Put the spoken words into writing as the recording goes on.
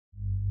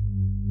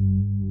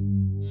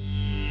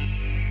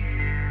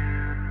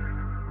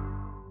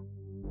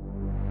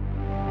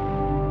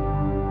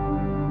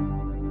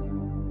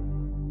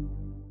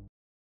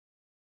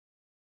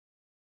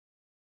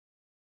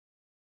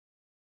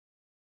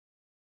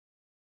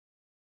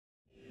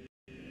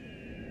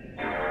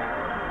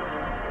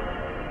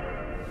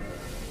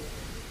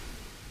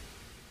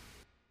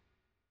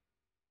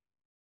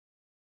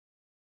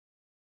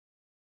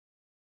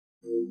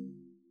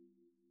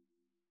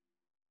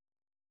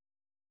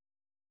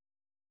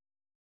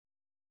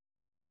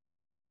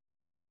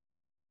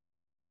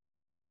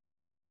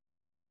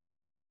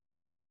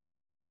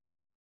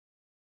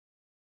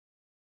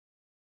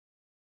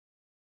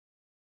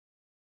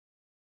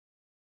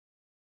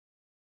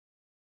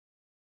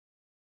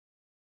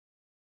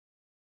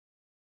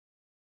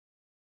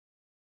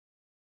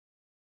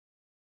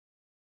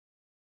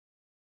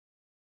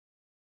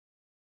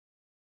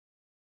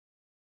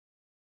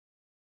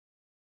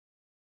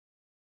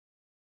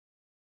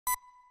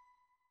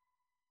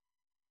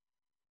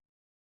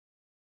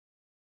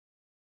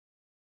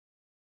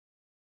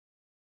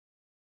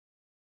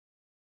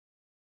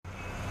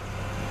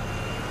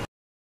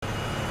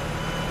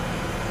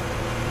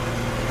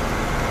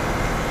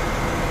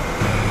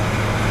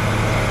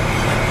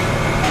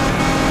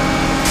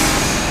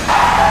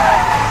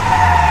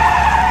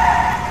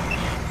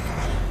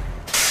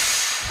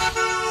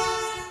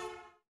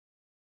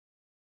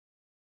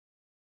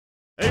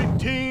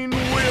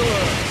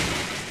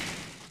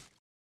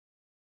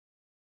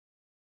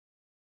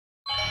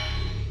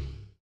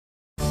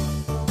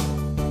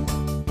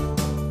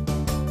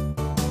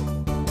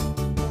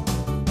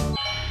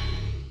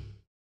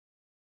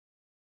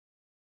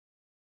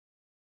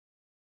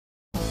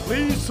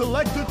Please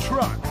select a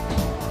truck.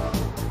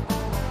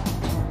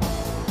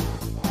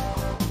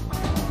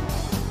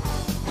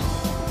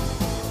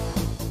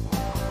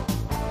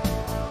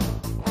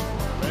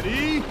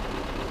 Ready?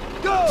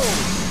 Go!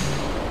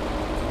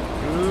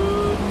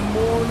 Good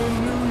morning,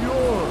 New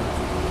York.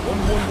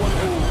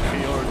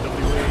 1110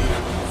 KRWA,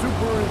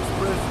 Super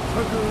Express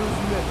Truckers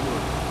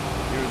Network.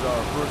 Here's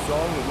our first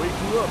song to wake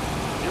you up.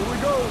 Here we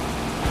go.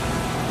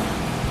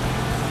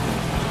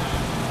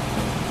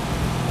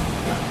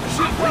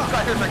 We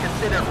truckers are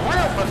considered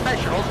real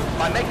professionals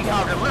by making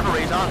our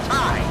deliveries on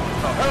time.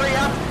 So hurry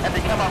up and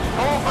become a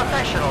full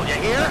professional, you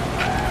hear?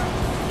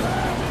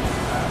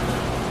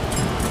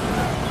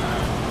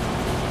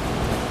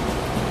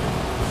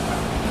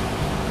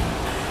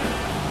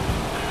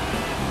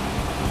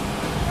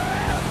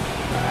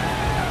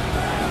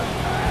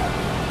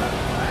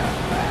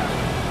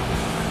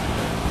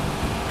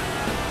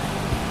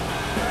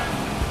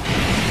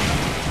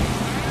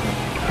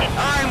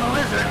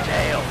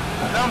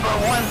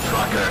 #1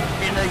 trucker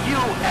in the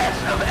U.S.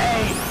 of A.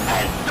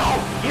 And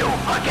don't you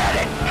forget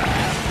it!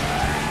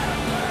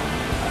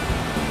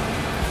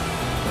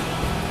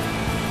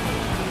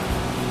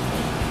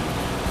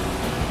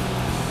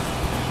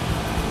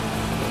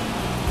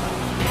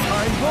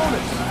 Time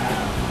bonus!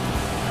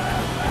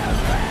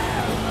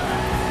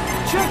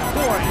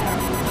 Checkpoint!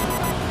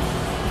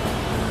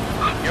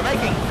 You're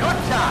making good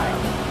time.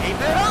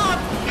 Keep it up!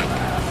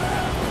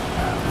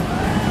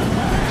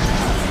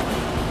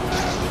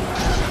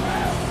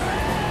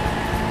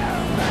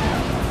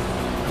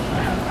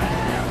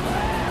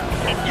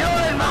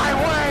 You're in my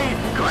way,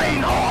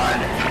 greenhorn!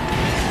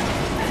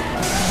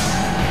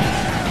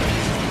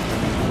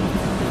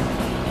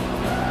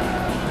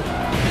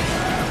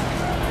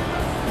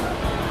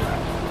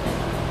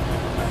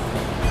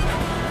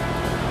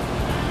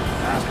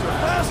 Faster,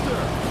 faster!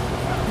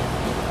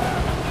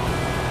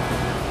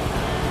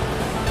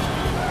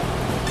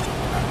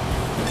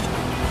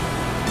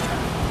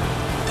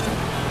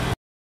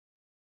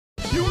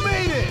 You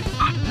made it!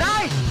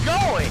 Nice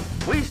going!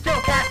 We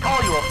still can't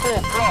call you a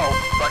full pro,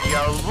 but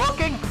you're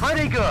looking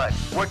pretty good.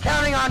 We're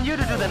counting on you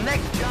to do the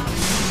next job.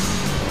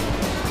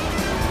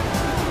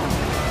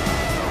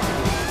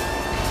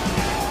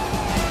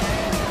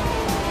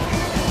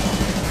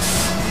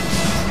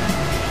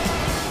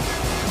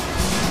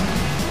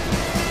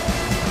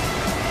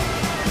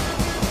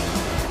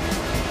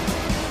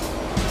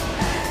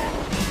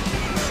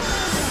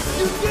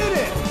 You did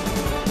it!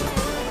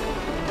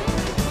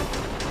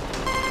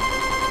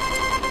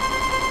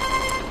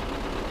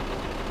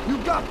 You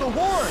got the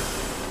horn!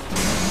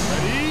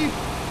 Ready?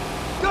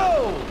 Go!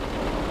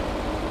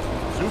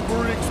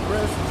 Super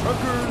Express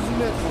Truckers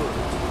Network.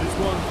 This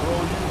one's for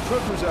all you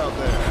truckers out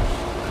there.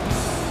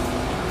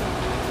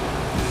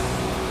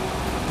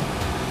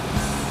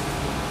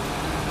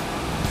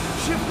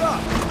 Shift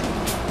up!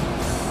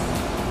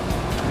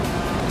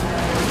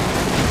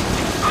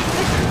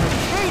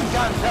 Machine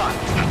gun's up!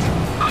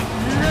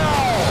 No!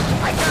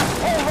 I got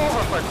pulled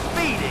over for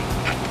speeding!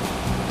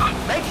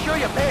 Make sure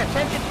you pay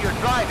attention to your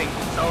driving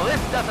so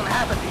this doesn't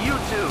happen to you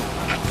too.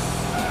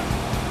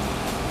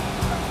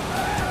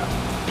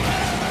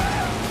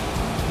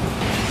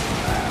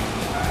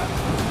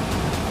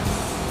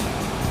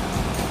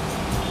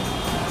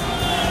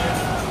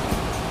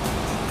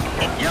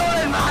 You're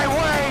in my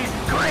way,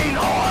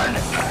 greenhorn!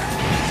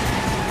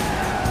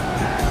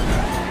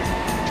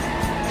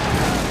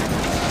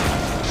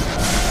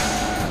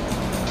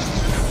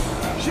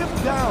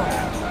 Shift down!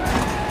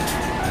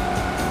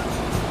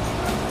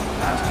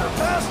 Faster,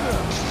 faster!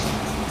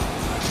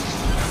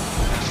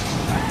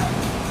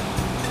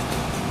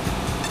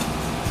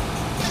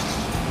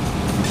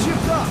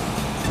 Shift up!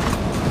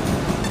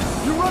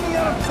 You're running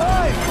out of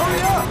time!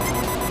 Hurry up!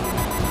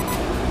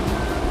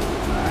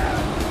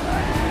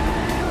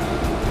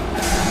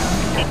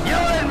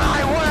 You're in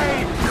my way,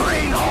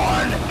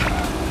 greenhorn!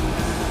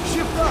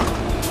 Shift up!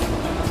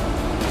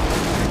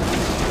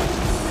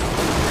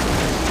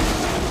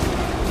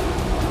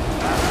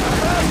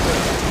 Faster!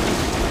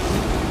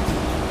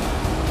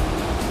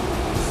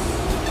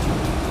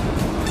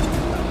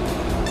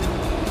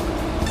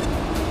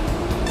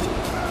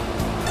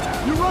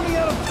 You're running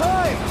out of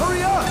time!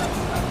 Hurry up!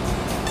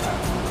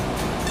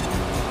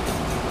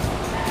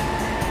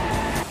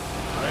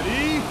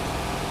 Ready?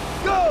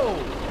 Go!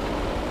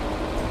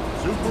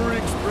 Super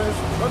Express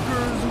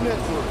Truckers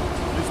Network.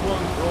 This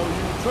one's for all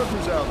you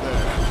truckers out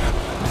there.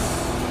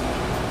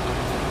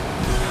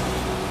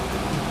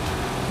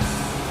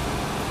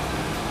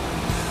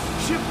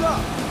 Shift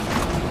up!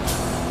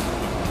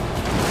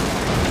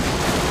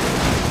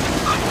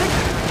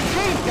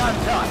 Machine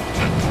gun's up!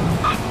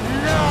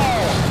 No!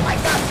 I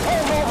got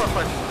pulled over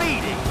for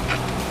speeding!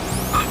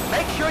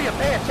 Make sure you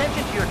pay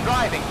attention to your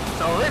driving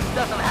so this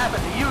doesn't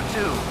happen to you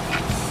too.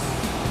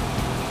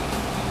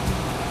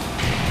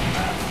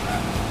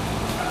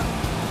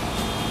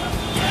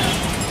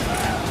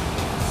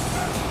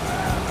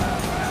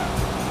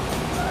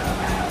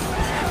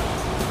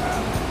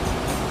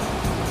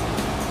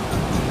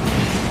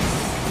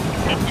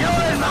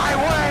 You're in my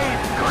way,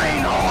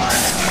 greenhorn!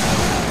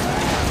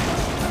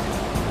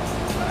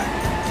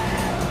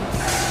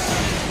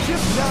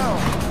 Now!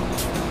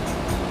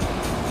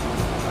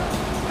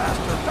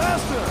 Faster,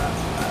 faster!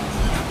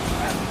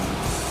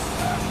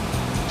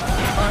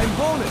 Time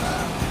bonus!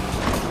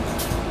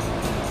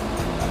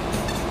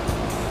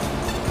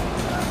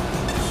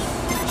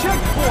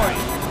 Checkpoint!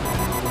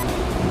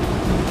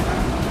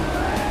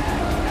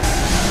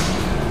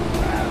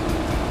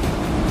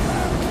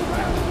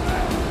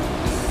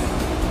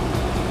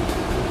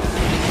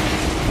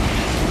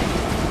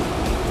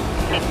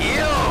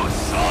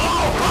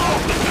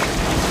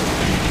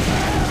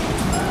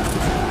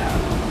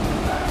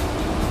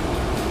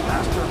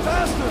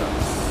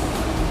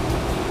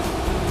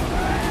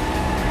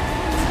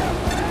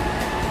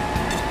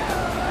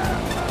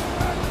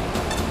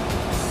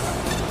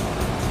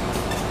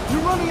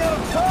 Running out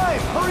of time!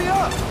 Hurry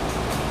up!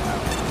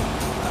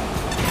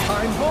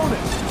 Time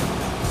bonus!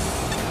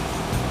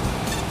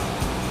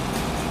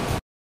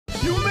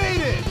 You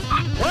made it!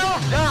 Well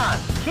done!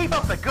 Keep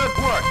up the good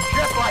work,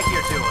 just like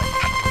you're doing.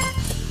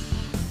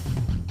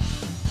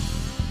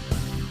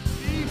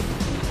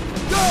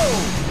 Go!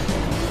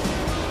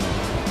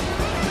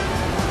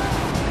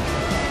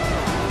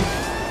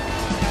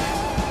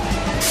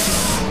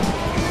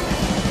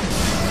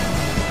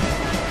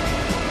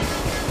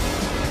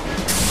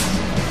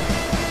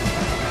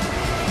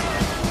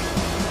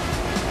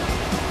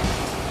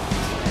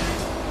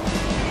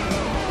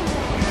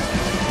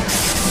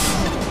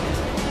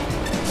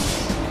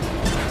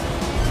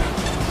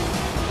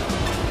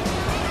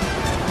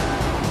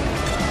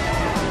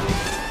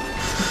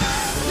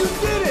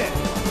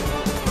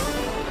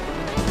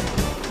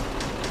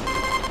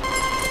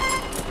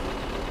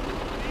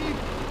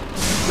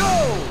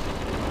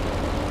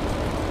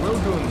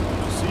 Welcome to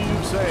the Sea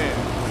of Sand.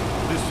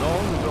 This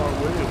song is our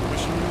way of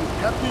wishing you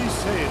happy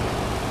sailing.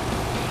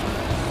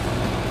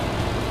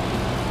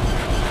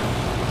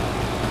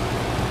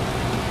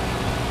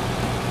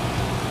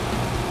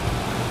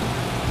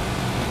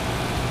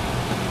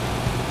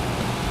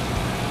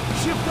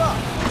 Shift up!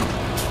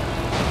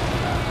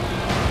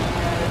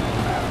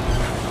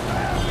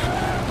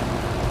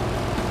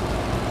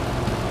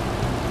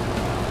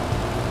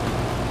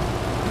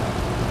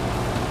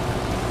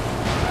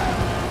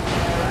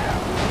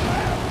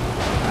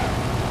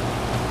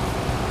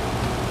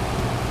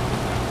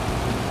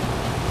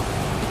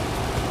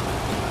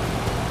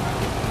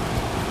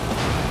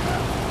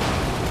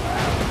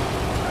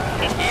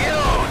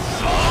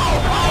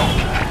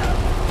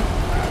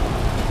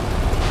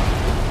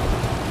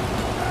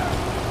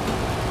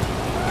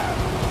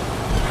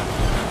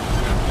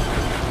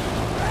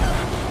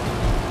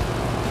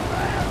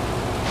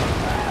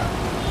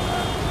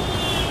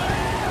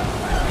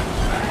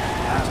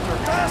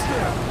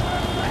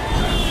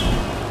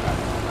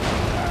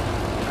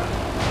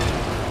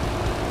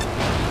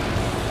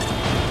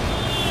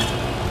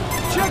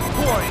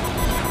 Checkpoint!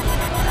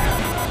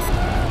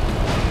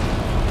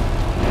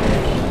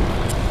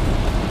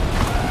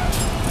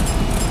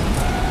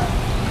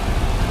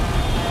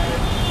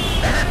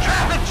 There's a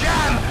traffic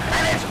jam,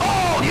 and it's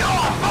all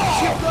your fault!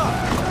 Shift up!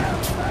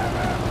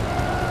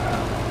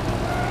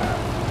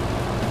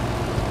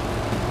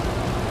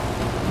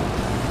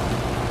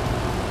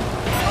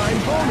 Time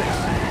bonus!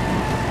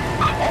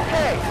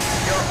 Okay,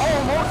 you're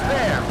almost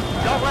there.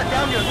 Don't let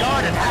down your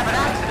guard and have an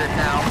accident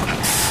now.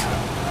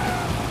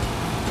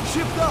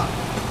 Shift up!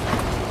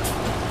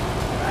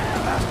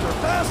 Faster,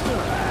 faster!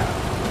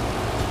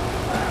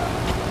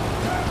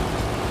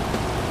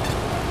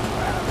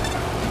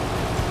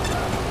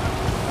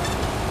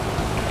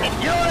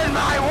 You're in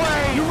my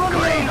way, You're running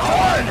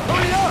greenhorn!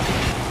 Hurry up!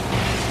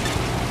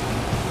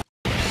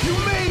 You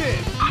made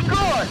it!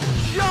 Good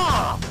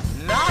job!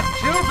 Not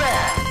too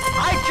bad.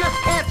 I just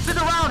can't sit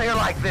around here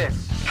like this.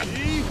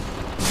 Ready?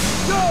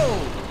 Go!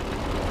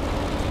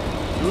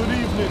 Good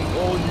evening,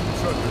 all you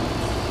truckers.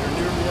 You're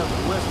nearly at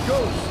the West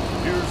Coast.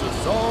 Here's a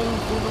song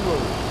for the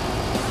road.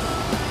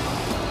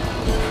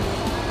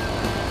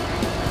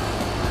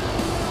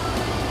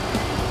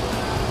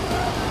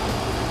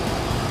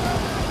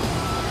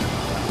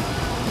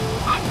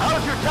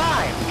 How's your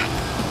time?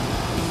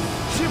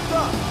 Shift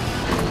up!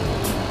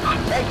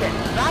 Take it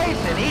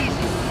nice and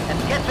easy and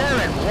get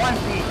there in one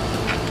piece.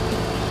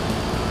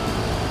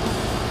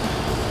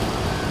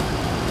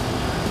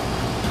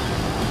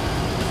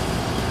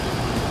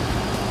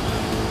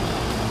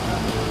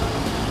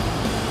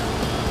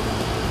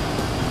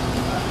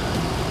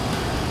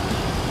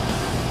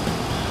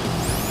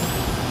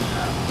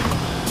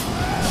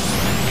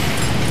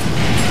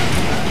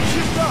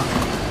 Shift up!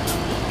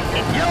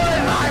 You're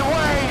in my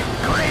way,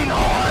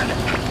 greenhorn!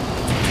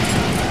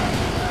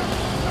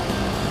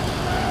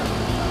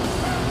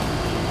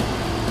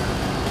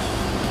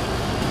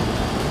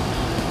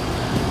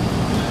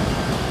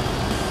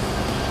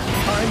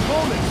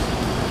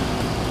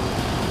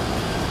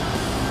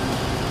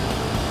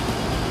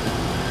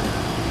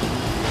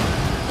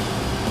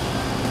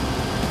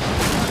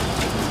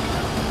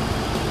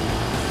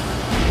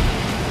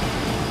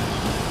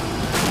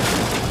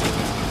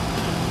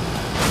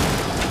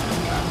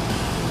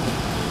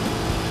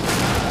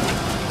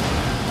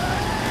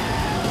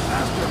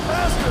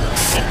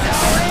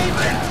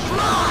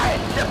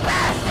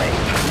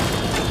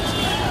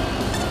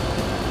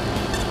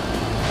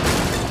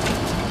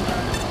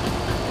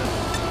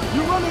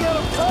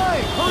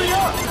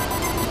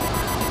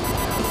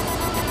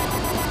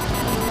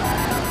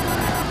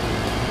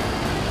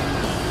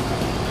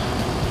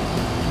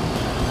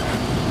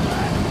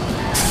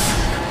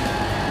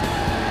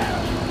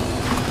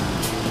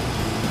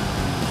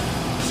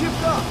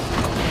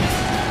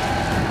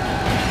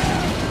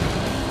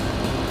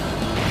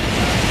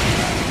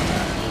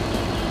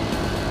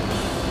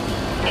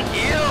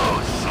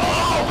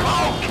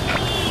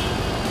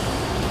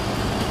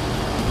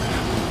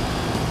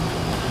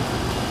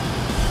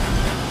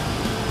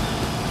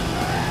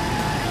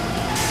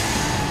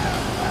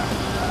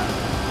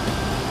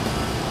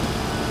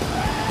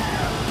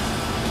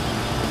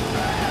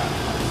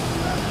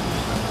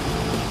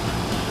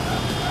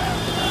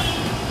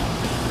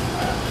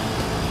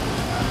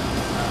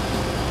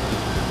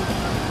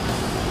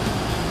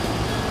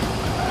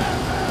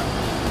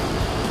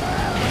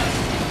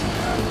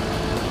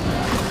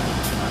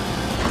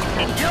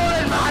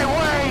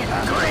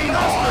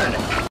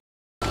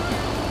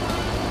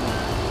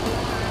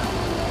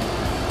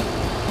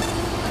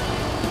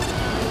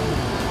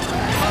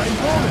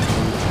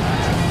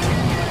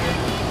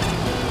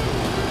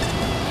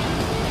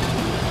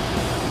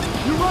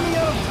 You're running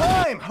out of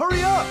time!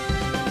 Hurry up!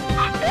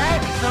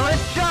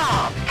 Excellent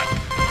job!